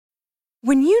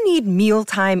When you need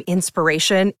mealtime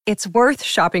inspiration, it's worth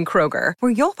shopping Kroger,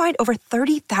 where you'll find over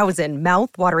 30,000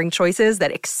 mouth-watering choices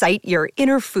that excite your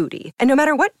inner foodie. And no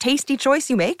matter what tasty choice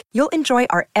you make, you'll enjoy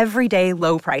our everyday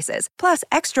low prices, plus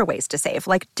extra ways to save,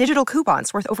 like digital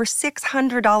coupons worth over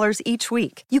 $600 each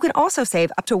week. You can also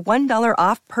save up to $1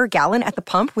 off per gallon at the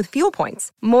pump with fuel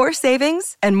points. More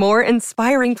savings and more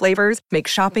inspiring flavors make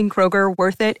shopping Kroger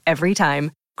worth it every time.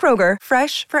 Kroger,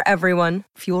 fresh for everyone.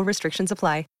 Fuel restrictions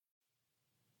apply.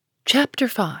 Chapter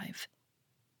 5.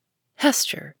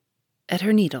 Hester at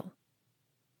her needle.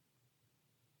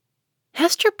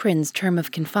 Hester Prynne's term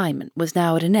of confinement was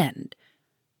now at an end.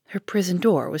 Her prison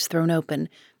door was thrown open,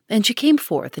 and she came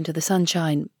forth into the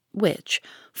sunshine which,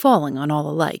 falling on all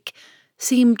alike,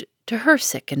 seemed to her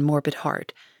sick and morbid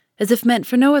heart as if meant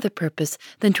for no other purpose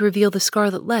than to reveal the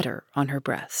scarlet letter on her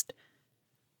breast.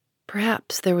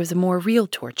 Perhaps there was a more real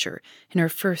torture in her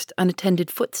first unattended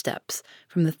footsteps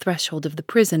from the threshold of the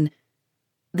prison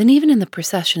than even in the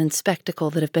procession and spectacle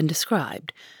that have been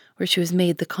described, where she was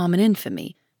made the common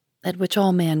infamy, at which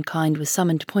all mankind was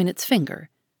summoned to point its finger.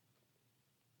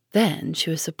 Then she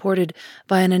was supported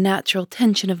by an unnatural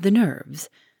tension of the nerves,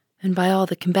 and by all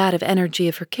the combative energy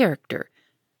of her character,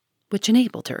 which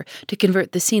enabled her to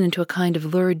convert the scene into a kind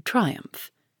of lurid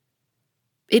triumph.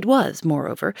 It was,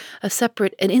 moreover, a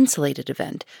separate and insulated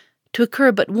event, to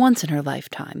occur but once in her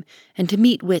lifetime, and to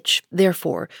meet which,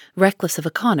 therefore, reckless of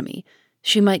economy,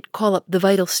 she might call up the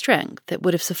vital strength that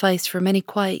would have sufficed for many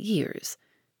quiet years.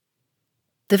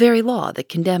 The very law that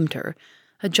condemned her,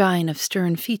 a giant of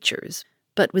stern features,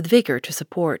 but with vigor to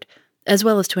support, as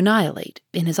well as to annihilate,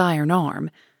 in his iron arm,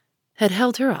 had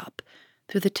held her up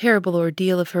through the terrible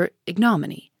ordeal of her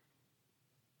ignominy.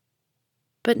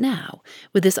 But now,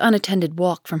 with this unattended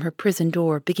walk from her prison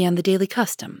door, began the daily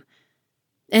custom,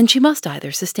 and she must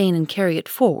either sustain and carry it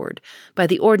forward by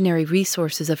the ordinary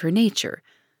resources of her nature,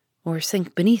 or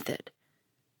sink beneath it.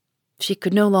 She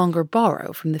could no longer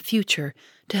borrow from the future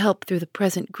to help through the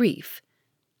present grief.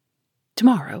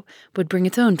 Tomorrow would bring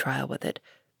its own trial with it,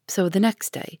 so the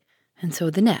next day, and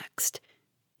so the next,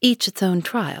 each its own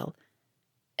trial,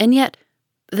 and yet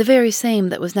the very same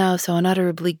that was now so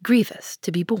unutterably grievous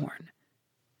to be borne.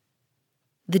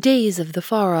 The days of the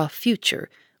far-off future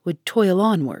would toil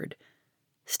onward,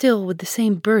 still with the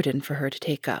same burden for her to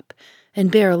take up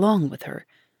and bear along with her,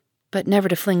 but never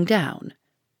to fling down.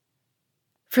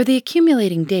 For the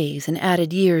accumulating days and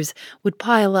added years would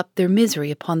pile up their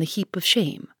misery upon the heap of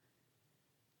shame.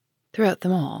 Throughout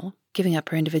them all, giving up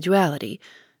her individuality,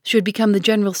 she would become the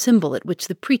general symbol at which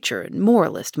the preacher and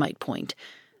moralist might point,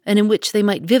 and in which they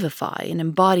might vivify and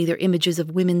embody their images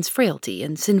of women's frailty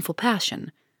and sinful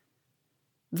passion.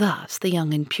 Thus the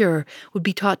young and pure would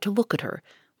be taught to look at her,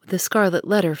 with the scarlet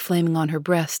letter flaming on her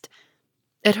breast,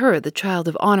 at her, the child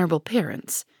of honorable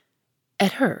parents,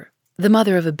 at her, the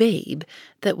mother of a babe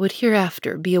that would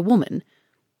hereafter be a woman,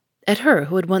 at her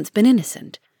who had once been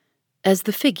innocent, as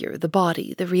the figure, the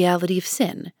body, the reality of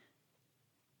sin.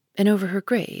 And over her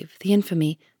grave, the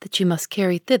infamy that she must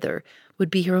carry thither would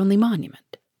be her only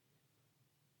monument.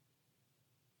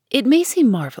 It may seem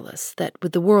marvelous that,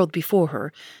 with the world before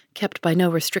her, kept by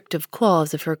no restrictive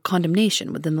clause of her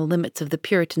condemnation within the limits of the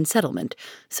Puritan settlement,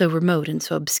 so remote and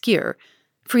so obscure,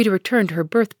 free to return to her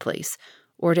birthplace,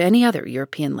 or to any other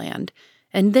European land,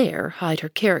 and there hide her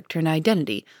character and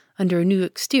identity under a new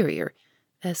exterior,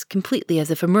 as completely as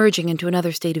if emerging into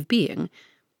another state of being,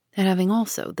 and having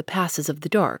also the passes of the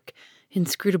dark,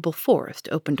 inscrutable forest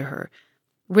open to her,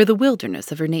 where the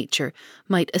wilderness of her nature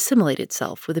might assimilate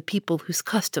itself with a people whose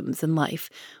customs and life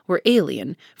were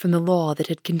alien from the law that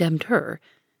had condemned her.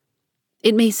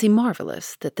 It may seem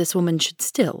marvelous that this woman should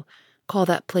still call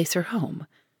that place her home,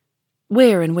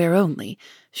 where and where only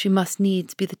she must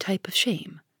needs be the type of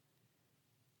shame.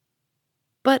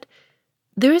 But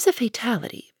there is a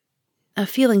fatality, a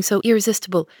feeling so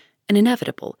irresistible and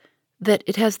inevitable that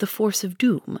it has the force of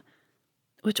doom,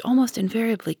 which almost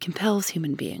invariably compels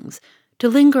human beings to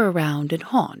linger around and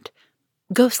haunt,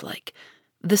 ghost-like,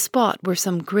 the spot where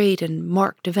some great and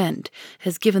marked event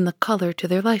has given the color to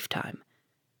their lifetime.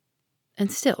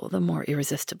 And still, the more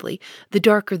irresistibly, the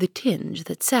darker the tinge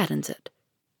that saddens it.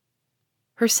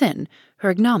 Her sin,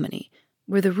 her ignominy,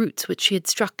 were the roots which she had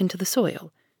struck into the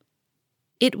soil.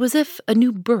 It was as if a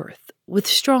new birth, with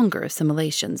stronger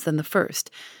assimilations than the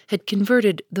first, had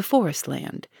converted the forest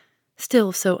land,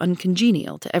 still so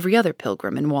uncongenial to every other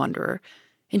pilgrim and wanderer,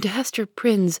 into Hester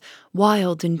Prynne's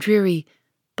wild and dreary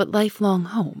but lifelong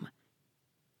home.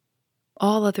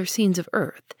 All other scenes of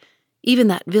earth, even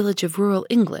that village of rural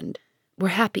England,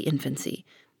 where happy infancy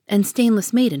and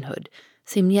stainless maidenhood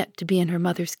seemed yet to be in her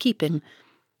mother's keeping,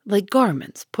 like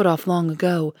garments put off long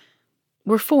ago,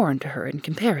 were foreign to her in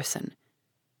comparison.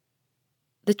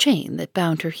 The chain that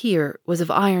bound her here was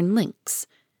of iron links,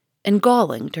 and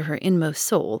galling to her inmost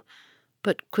soul,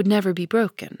 but could never be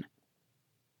broken.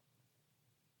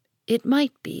 It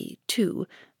might be, too,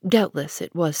 doubtless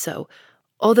it was so,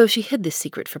 although she hid this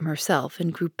secret from herself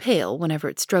and grew pale whenever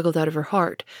it struggled out of her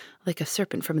heart, like a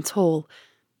serpent from its hole.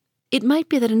 It might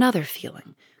be that another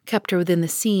feeling kept her within the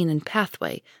scene and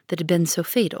pathway that had been so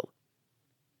fatal.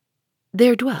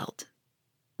 There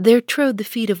trode the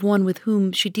feet of one with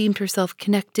whom she deemed herself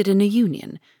connected in a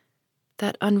union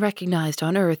that, unrecognized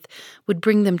on earth, would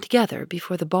bring them together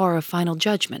before the bar of final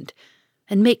judgment,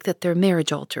 and make that their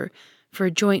marriage altar for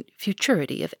a joint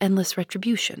futurity of endless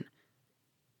retribution.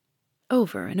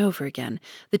 Over and over again,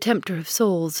 the tempter of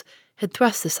souls had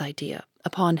thrust this idea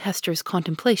upon Hester's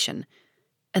contemplation,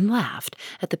 and laughed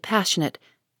at the passionate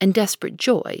and desperate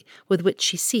joy with which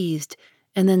she seized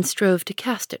and then strove to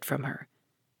cast it from her.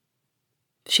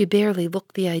 She barely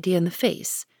looked the idea in the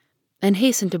face, and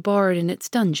hastened to bar it in its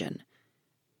dungeon.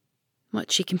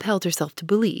 What she compelled herself to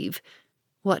believe,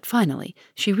 what, finally,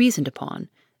 she reasoned upon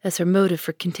as her motive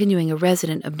for continuing a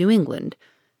resident of New England,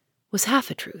 was half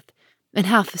a truth and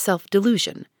half a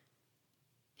self-delusion.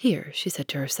 Here, she said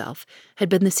to herself, had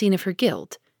been the scene of her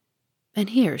guilt, and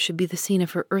here should be the scene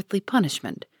of her earthly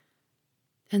punishment.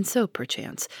 And so,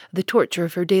 perchance, the torture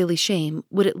of her daily shame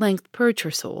would at length purge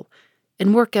her soul,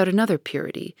 and work out another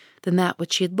purity than that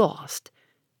which she had lost,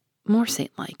 more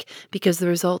saint-like because the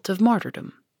result of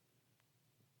martyrdom.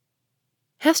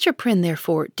 Hester Prynne,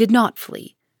 therefore, did not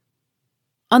flee.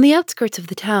 On the outskirts of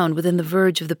the town, within the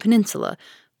verge of the peninsula,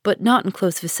 but not in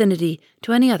close vicinity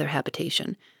to any other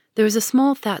habitation, there was a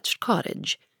small thatched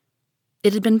cottage.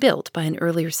 It had been built by an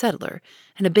earlier settler,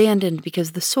 and abandoned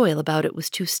because the soil about it was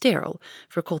too sterile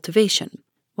for cultivation,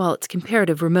 while its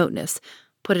comparative remoteness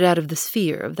put it out of the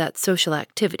sphere of that social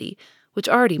activity which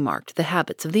already marked the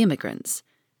habits of the immigrants.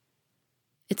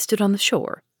 It stood on the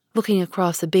shore, looking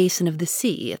across a basin of the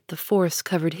sea at the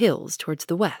forest-covered hills towards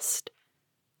the west.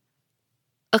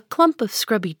 A clump of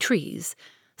scrubby trees,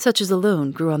 such as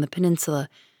alone grew on the peninsula,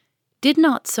 did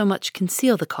not so much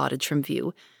conceal the cottage from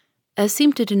view as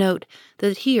seemed to denote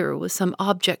that here was some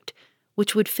object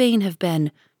which would fain have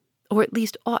been, or at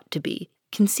least ought to be,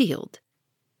 concealed.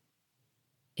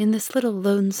 In this little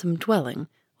lonesome dwelling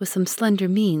was some slender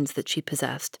means that she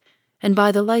possessed, and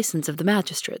by the license of the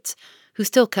magistrates, who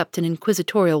still kept an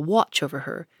inquisitorial watch over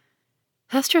her,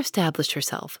 Hester established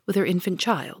herself with her infant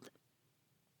child.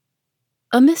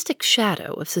 A mystic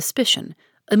shadow of suspicion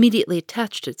immediately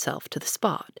attached itself to the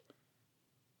spot.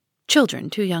 Children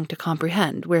too young to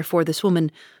comprehend wherefore this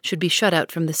woman should be shut out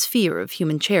from the sphere of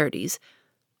human charities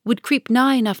would creep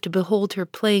nigh enough to behold her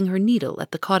playing her needle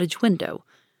at the cottage window,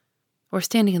 or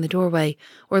standing in the doorway,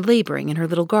 or laboring in her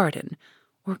little garden,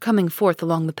 or coming forth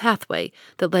along the pathway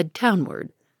that led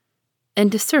townward, and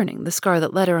discerning the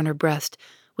scarlet letter on her breast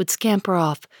would scamper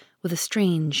off with a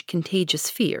strange, contagious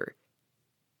fear.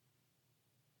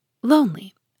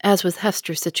 Lonely, as was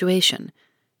Hester's situation,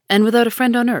 and without a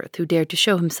friend on earth who dared to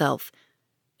show himself,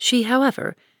 she,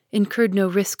 however, incurred no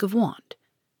risk of want.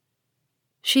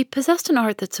 She possessed an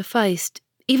art that sufficed,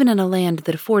 even in a land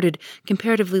that afforded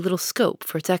comparatively little scope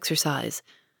for its exercise,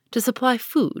 to supply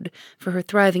food for her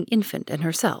thriving infant and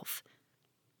herself.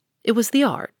 It was the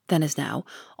art, then as now,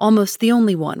 almost the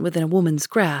only one within a woman's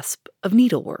grasp, of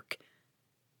needlework.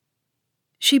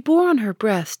 She bore on her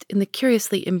breast, in the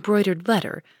curiously embroidered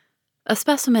letter, a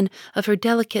specimen of her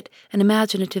delicate and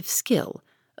imaginative skill,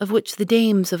 of which the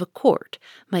dames of a court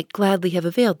might gladly have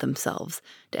availed themselves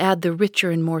to add the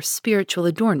richer and more spiritual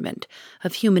adornment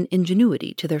of human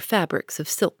ingenuity to their fabrics of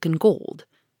silk and gold.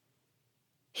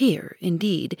 Here,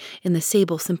 indeed, in the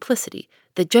sable simplicity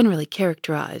that generally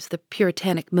characterized the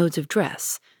puritanic modes of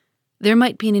dress, there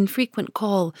might be an infrequent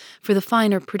call for the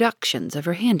finer productions of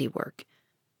her handiwork.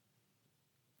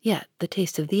 Yet the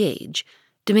taste of the age,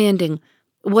 demanding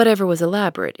whatever was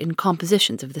elaborate in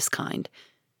compositions of this kind,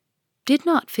 did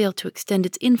not fail to extend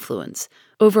its influence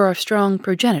over our strong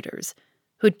progenitors,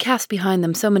 who had cast behind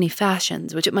them so many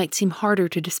fashions which it might seem harder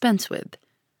to dispense with.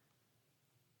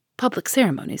 Public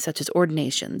ceremonies such as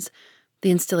ordinations,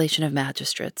 the installation of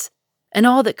magistrates, and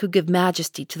all that could give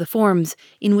majesty to the forms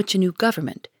in which a new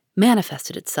government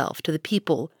manifested itself to the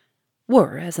people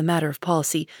were, as a matter of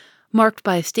policy, marked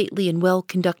by a stately and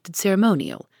well-conducted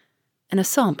ceremonial, and a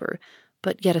sombre,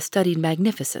 but yet a studied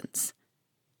magnificence.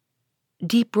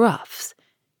 Deep ruffs,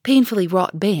 painfully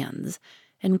wrought bands,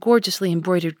 and gorgeously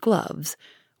embroidered gloves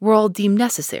were all deemed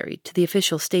necessary to the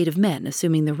official state of men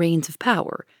assuming the reins of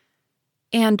power,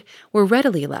 and were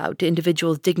readily allowed to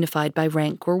individuals dignified by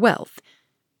rank or wealth,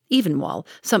 even while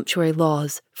sumptuary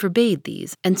laws forbade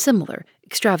these and similar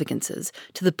extravagances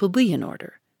to the plebeian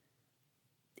order.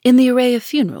 In the array of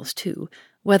funerals, too,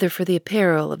 whether for the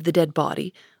apparel of the dead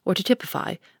body or to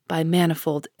typify, by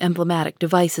manifold emblematic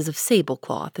devices of sable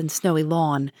cloth and snowy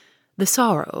lawn, the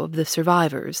sorrow of the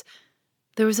survivors,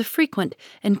 there was a frequent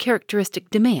and characteristic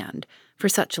demand for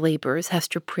such labor as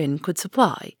Hester Prynne could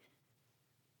supply.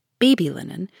 Baby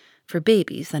linen, for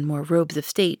babies then more robes of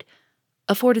state,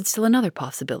 afforded still another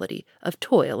possibility of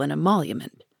toil and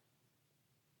emolument.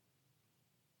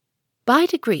 By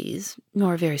degrees,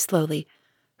 nor very slowly,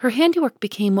 her handiwork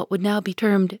became what would now be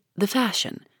termed the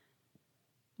fashion.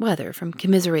 Whether from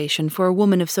commiseration for a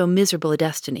woman of so miserable a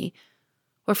destiny,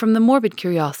 or from the morbid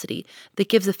curiosity that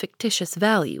gives a fictitious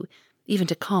value even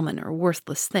to common or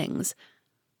worthless things,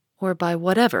 or by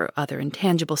whatever other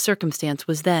intangible circumstance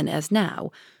was then, as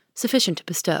now, sufficient to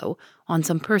bestow on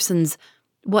some persons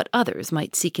what others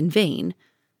might seek in vain,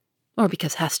 or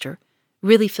because Hester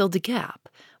really filled a gap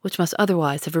which must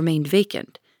otherwise have remained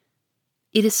vacant,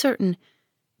 it is certain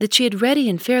that she had ready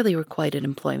and fairly requited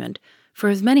employment for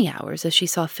as many hours as she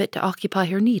saw fit to occupy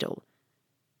her needle.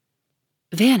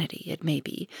 Vanity, it may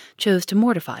be, chose to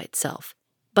mortify itself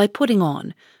by putting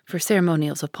on, for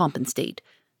ceremonials of pomp and state,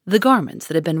 the garments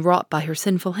that had been wrought by her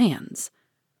sinful hands.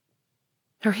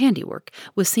 Her handiwork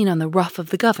was seen on the ruff of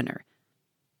the governor.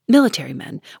 Military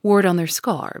men wore it on their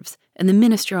scarves, and the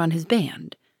minister on his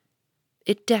band.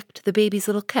 It decked the baby's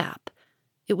little cap.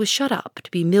 It was shut up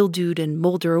to be mildewed and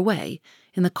moulder away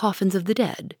in the coffins of the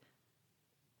dead.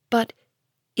 But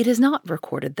it is not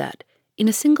recorded that, in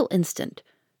a single instant,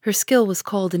 her skill was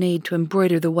called in aid to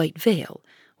embroider the white veil,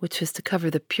 which was to cover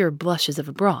the pure blushes of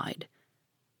a bride.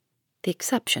 The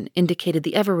exception indicated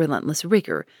the ever-relentless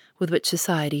rigor with which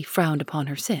society frowned upon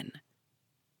her sin.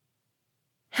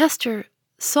 Hester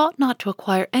sought not to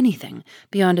acquire anything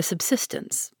beyond a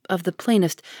subsistence of the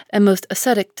plainest and most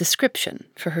ascetic description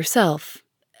for herself,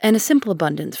 and a simple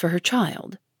abundance for her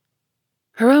child.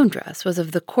 Her own dress was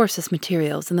of the coarsest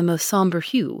materials and the most sombre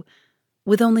hue,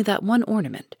 with only that one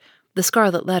ornament, the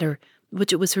scarlet letter,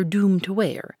 which it was her doom to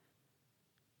wear.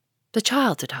 The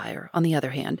child's attire, on the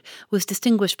other hand, was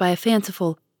distinguished by a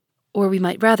fanciful, or we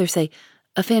might rather say,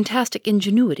 a fantastic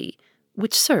ingenuity,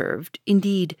 which served,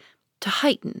 indeed, to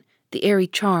heighten the airy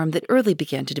charm that early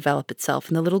began to develop itself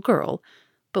in the little girl,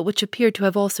 but which appeared to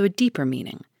have also a deeper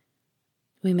meaning.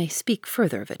 We may speak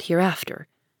further of it hereafter.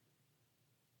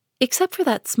 Except for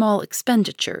that small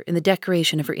expenditure in the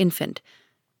decoration of her infant,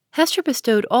 Hester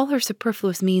bestowed all her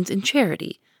superfluous means in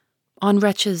charity, on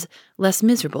wretches less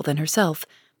miserable than herself,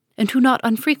 and who not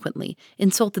unfrequently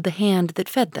insulted the hand that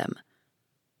fed them.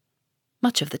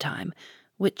 Much of the time,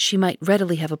 which she might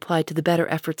readily have applied to the better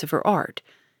efforts of her art,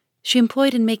 she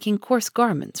employed in making coarse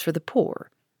garments for the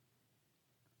poor.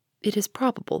 It is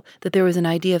probable that there was an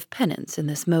idea of penance in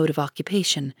this mode of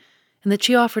occupation, and that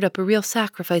she offered up a real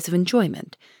sacrifice of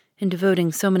enjoyment in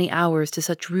devoting so many hours to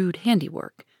such rude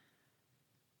handiwork.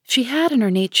 She had in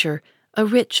her nature a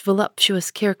rich,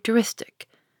 voluptuous characteristic,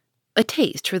 a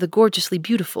taste for the gorgeously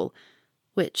beautiful,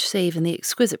 which, save in the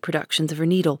exquisite productions of her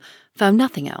needle, found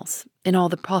nothing else, in all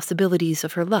the possibilities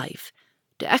of her life,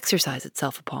 to exercise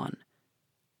itself upon.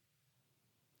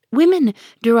 Women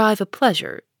derive a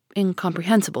pleasure,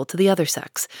 incomprehensible to the other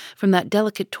sex, from that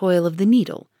delicate toil of the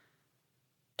needle.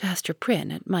 To Hester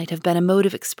Prynne it might have been a mode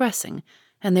of expressing,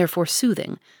 and therefore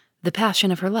soothing, the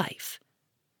passion of her life.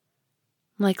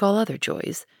 Like all other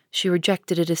joys, she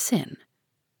rejected it as sin.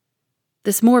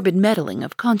 This morbid meddling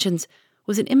of conscience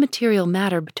was an immaterial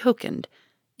matter betokened,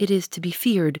 it is to be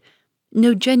feared,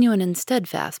 no genuine and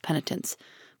steadfast penitence,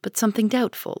 but something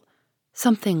doubtful,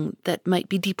 something that might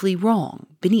be deeply wrong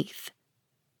beneath.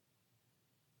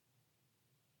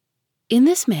 In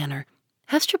this manner,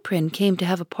 Hester Prynne came to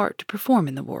have a part to perform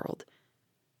in the world.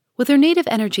 With her native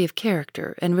energy of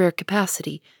character and rare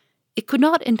capacity, it could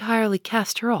not entirely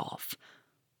cast her off,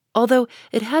 although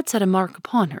it had set a mark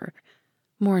upon her,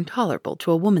 more intolerable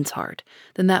to a woman's heart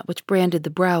than that which branded the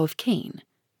brow of Cain.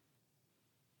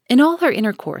 In all her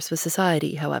intercourse with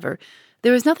society, however,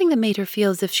 there was nothing that made her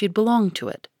feel as if she had belonged to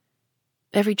it.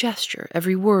 Every gesture,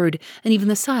 every word, and even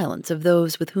the silence of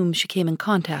those with whom she came in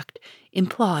contact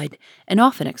implied, and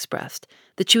often expressed,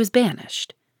 that she was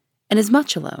banished, and as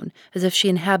much alone as if she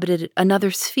inhabited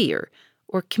another sphere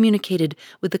or communicated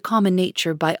with the common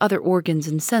nature by other organs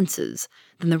and senses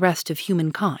than the rest of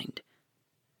humankind.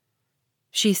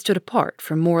 She stood apart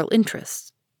from moral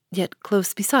interests, yet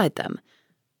close beside them,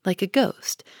 like a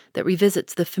ghost that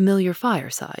revisits the familiar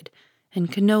fireside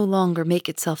and can no longer make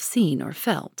itself seen or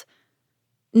felt.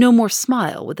 No more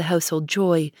smile with the household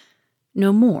joy,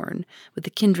 no mourn with the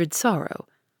kindred sorrow,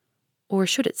 Or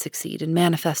should it succeed in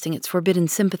manifesting its forbidden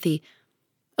sympathy,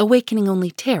 awakening only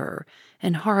terror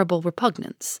and horrible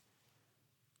repugnance?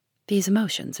 These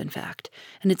emotions, in fact,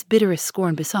 and its bitterest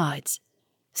scorn besides,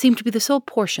 seemed to be the sole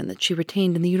portion that she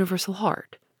retained in the universal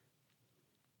heart.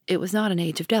 It was not an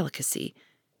age of delicacy,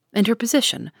 and her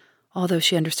position, although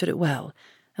she understood it well,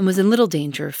 and was in little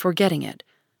danger of forgetting it,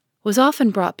 was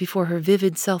often brought before her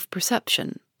vivid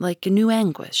self-perception, like a new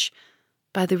anguish,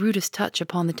 by the rudest touch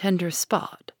upon the tenderest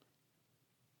spot.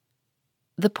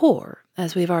 The poor,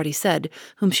 as we have already said,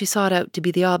 whom she sought out to be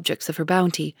the objects of her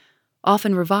bounty,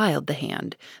 often reviled the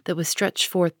hand that was stretched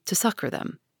forth to succor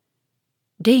them.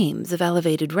 Dames of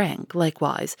elevated rank,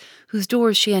 likewise, whose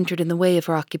doors she entered in the way of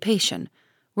her occupation,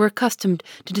 were accustomed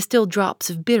to distill drops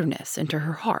of bitterness into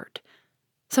her heart,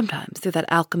 sometimes through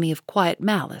that alchemy of quiet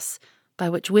malice by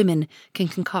which women can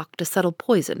concoct a subtle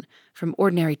poison from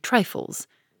ordinary trifles,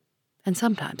 and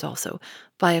sometimes also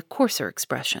by a coarser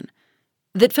expression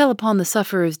that fell upon the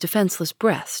sufferer's defenseless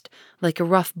breast like a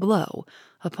rough blow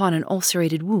upon an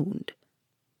ulcerated wound.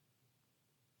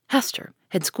 Hester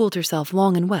had schooled herself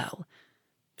long and well.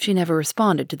 She never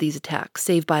responded to these attacks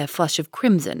save by a flush of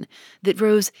crimson that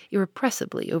rose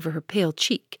irrepressibly over her pale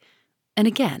cheek, and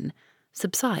again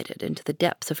subsided into the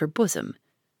depths of her bosom.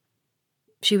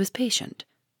 She was patient,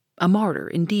 a martyr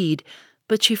indeed,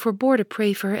 but she forbore to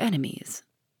pray for her enemies,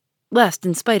 lest,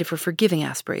 in spite of her forgiving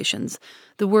aspirations,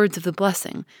 the words of the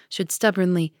blessing should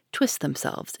stubbornly twist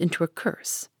themselves into a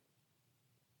curse.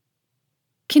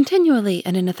 Continually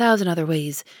and in 1,000 other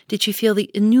ways did she feel the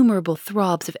innumerable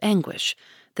throbs of anguish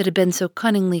that had been so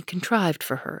cunningly contrived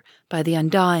for her by the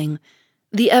undying,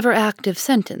 the ever-active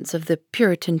sentence of the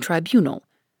Puritan tribunal.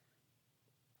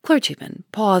 Clergymen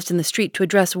paused in the street to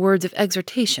address words of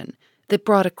exhortation that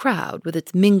brought a crowd, with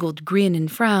its mingled grin and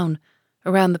frown,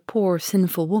 around the poor,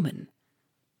 sinful woman.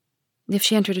 If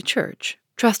she entered a church,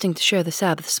 trusting to share the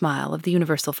Sabbath smile of the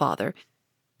Universal Father,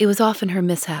 it was often her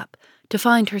mishap to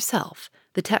find herself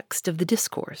the text of the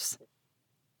discourse.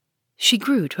 She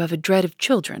grew to have a dread of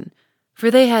children, for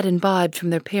they had imbibed from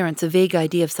their parents a vague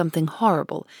idea of something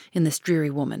horrible in this dreary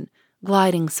woman,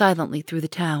 gliding silently through the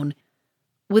town,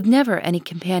 with never any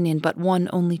companion but one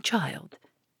only child.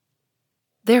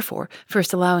 Therefore,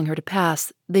 first allowing her to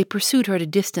pass, they pursued her at a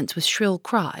distance with shrill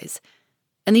cries,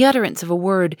 and the utterance of a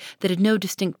word that had no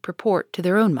distinct purport to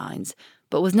their own minds,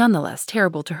 but was none the less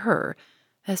terrible to her,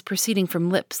 as proceeding from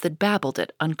lips that babbled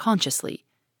it unconsciously.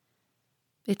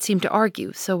 It seemed to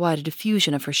argue so wide a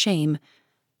diffusion of her shame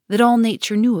that all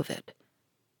nature knew of it.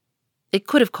 It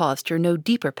could have caused her no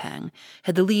deeper pang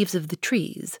had the leaves of the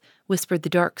trees whispered the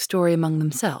dark story among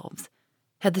themselves,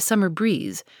 had the summer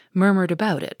breeze murmured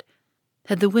about it,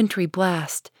 had the wintry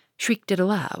blast shrieked it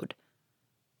aloud.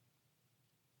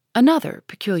 Another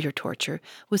peculiar torture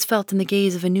was felt in the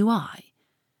gaze of a new eye.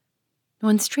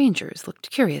 When strangers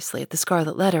looked curiously at the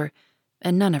scarlet letter,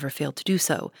 and none ever failed to do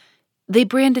so, they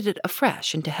branded it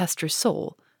afresh into Hester's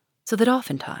soul, so that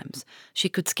oftentimes she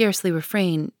could scarcely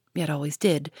refrain, yet always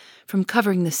did, from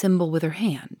covering the symbol with her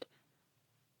hand.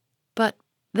 But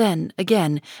then,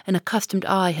 again, an accustomed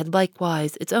eye had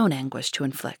likewise its own anguish to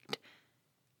inflict.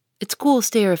 Its cool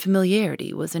stare of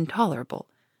familiarity was intolerable.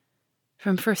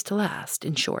 From first to last,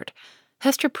 in short,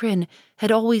 Hester Prynne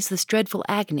had always this dreadful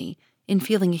agony in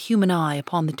feeling a human eye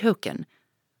upon the token.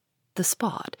 The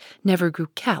spot never grew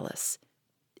callous.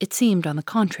 It seemed, on the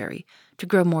contrary, to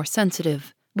grow more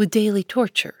sensitive with daily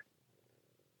torture.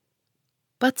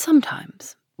 But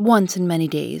sometimes, once in many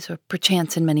days, or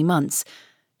perchance in many months,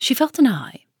 she felt an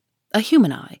eye, a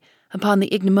human eye, upon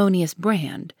the ignominious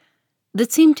brand,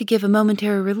 that seemed to give a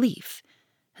momentary relief,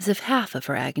 as if half of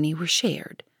her agony were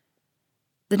shared.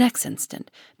 The next instant,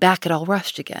 back it all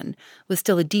rushed again, with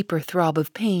still a deeper throb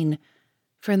of pain,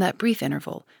 for in that brief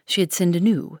interval she had sinned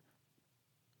anew.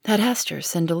 Had Hester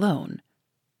sinned alone?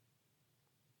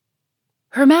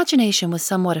 Her imagination was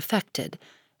somewhat affected,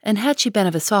 and had she been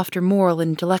of a softer moral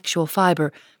and intellectual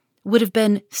fibre, would have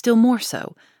been still more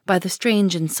so by the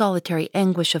strange and solitary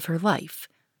anguish of her life.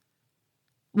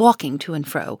 Walking to and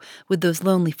fro with those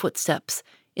lonely footsteps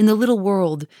in the little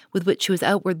world with which she was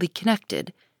outwardly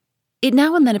connected, it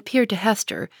now and then appeared to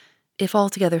Hester, if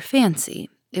altogether fancy,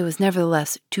 it was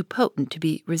nevertheless too potent to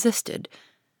be resisted.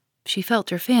 She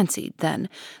felt or fancied, then,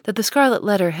 that the scarlet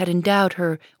letter had endowed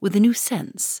her with a new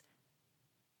sense.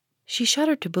 She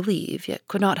shuddered to believe, yet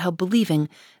could not help believing,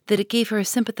 that it gave her a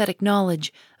sympathetic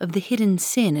knowledge of the hidden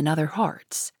sin in other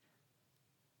hearts.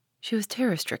 She was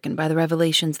terror-stricken by the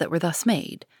revelations that were thus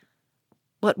made.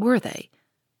 What were they?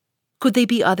 Could they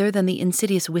be other than the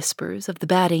insidious whispers of the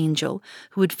bad angel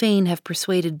who would fain have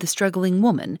persuaded the struggling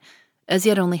woman, as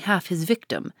yet only half his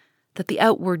victim, that the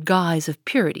outward guise of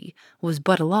purity was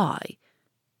but a lie,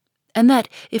 and that,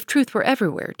 if truth were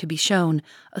everywhere to be shown,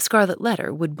 a scarlet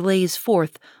letter would blaze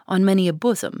forth on many a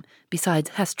bosom besides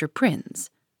Hester Prynne's.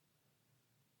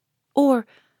 Or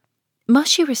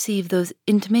must she receive those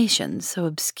intimations so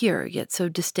obscure yet so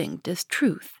distinct as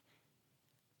truth?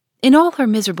 In all her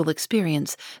miserable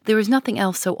experience, there was nothing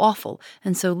else so awful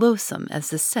and so loathsome as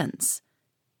this sense.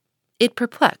 It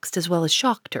perplexed as well as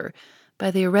shocked her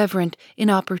by the irreverent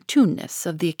inopportuneness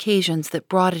of the occasions that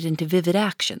brought it into vivid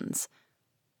actions.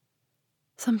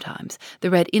 Sometimes the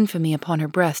red infamy upon her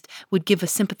breast would give a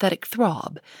sympathetic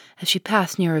throb as she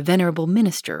passed near a venerable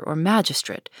minister or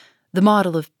magistrate, the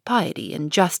model of piety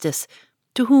and justice,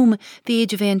 to whom the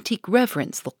age of antique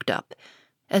reverence looked up,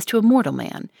 as to a mortal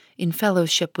man in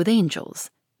fellowship with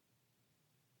angels.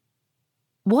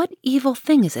 What evil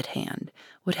thing is at hand,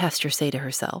 would Hester say to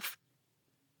herself?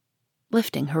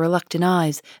 Lifting her reluctant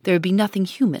eyes, there would be nothing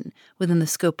human within the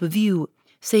scope of view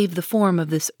save the form of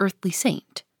this earthly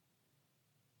saint.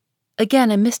 Again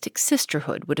a mystic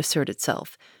sisterhood would assert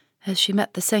itself, as she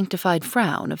met the sanctified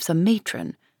frown of some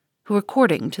matron, who,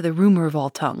 according to the rumor of all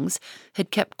tongues,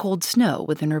 had kept cold snow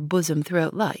within her bosom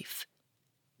throughout life.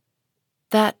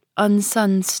 That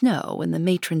unsunned snow in the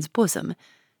matron's bosom,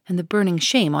 and the burning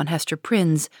shame on Hester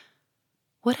Prynne's,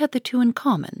 what had the two in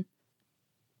common?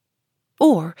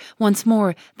 Or, once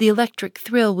more, the electric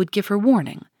thrill would give her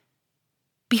warning.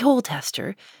 Behold,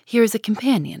 Hester, here is a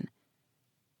companion.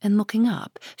 And looking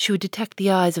up, she would detect the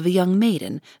eyes of a young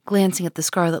maiden glancing at the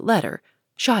scarlet letter,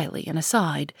 shyly and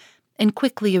aside, and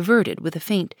quickly averted with a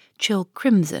faint, chill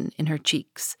crimson in her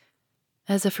cheeks,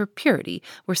 as if her purity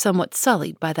were somewhat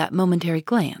sullied by that momentary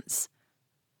glance.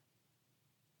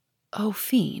 O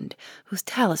fiend, whose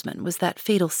talisman was that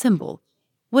fatal symbol,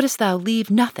 wouldst thou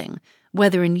leave nothing,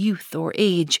 whether in youth or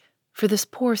age, for this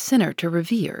poor sinner to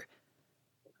revere?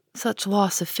 Such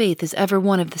loss of faith is ever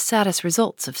one of the saddest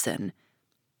results of sin.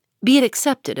 Be it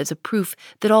accepted as a proof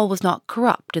that all was not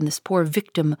corrupt in this poor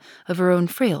victim of her own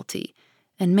frailty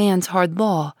and man's hard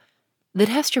law, that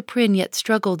Hester Prynne yet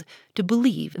struggled to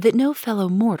believe that no fellow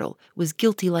mortal was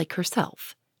guilty like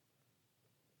herself.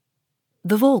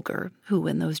 The vulgar, who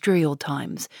in those dreary old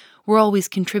times were always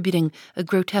contributing a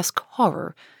grotesque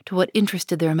horror to what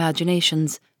interested their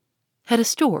imaginations, had a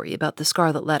story about the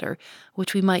scarlet letter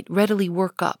which we might readily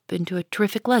work up into a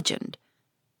terrific legend.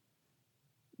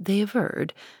 They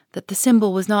averred that the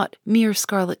symbol was not mere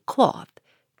scarlet cloth,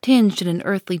 tinged in an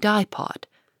earthly dye-pot,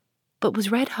 but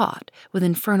was red-hot with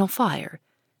infernal fire,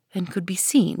 and could be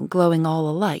seen glowing all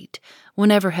alight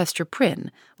whenever Hester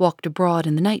Prynne walked abroad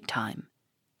in the night-time.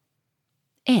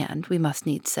 And, we must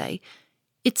needs say,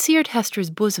 it seared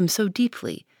Hester's bosom so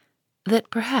deeply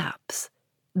that perhaps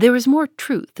there is more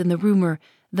truth in the rumor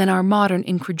than our modern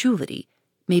incredulity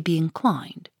may be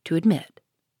inclined to admit.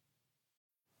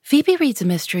 Phoebe Reads a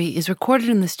Mystery is recorded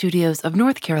in the studios of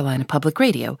North Carolina Public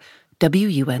Radio,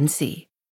 WUNC.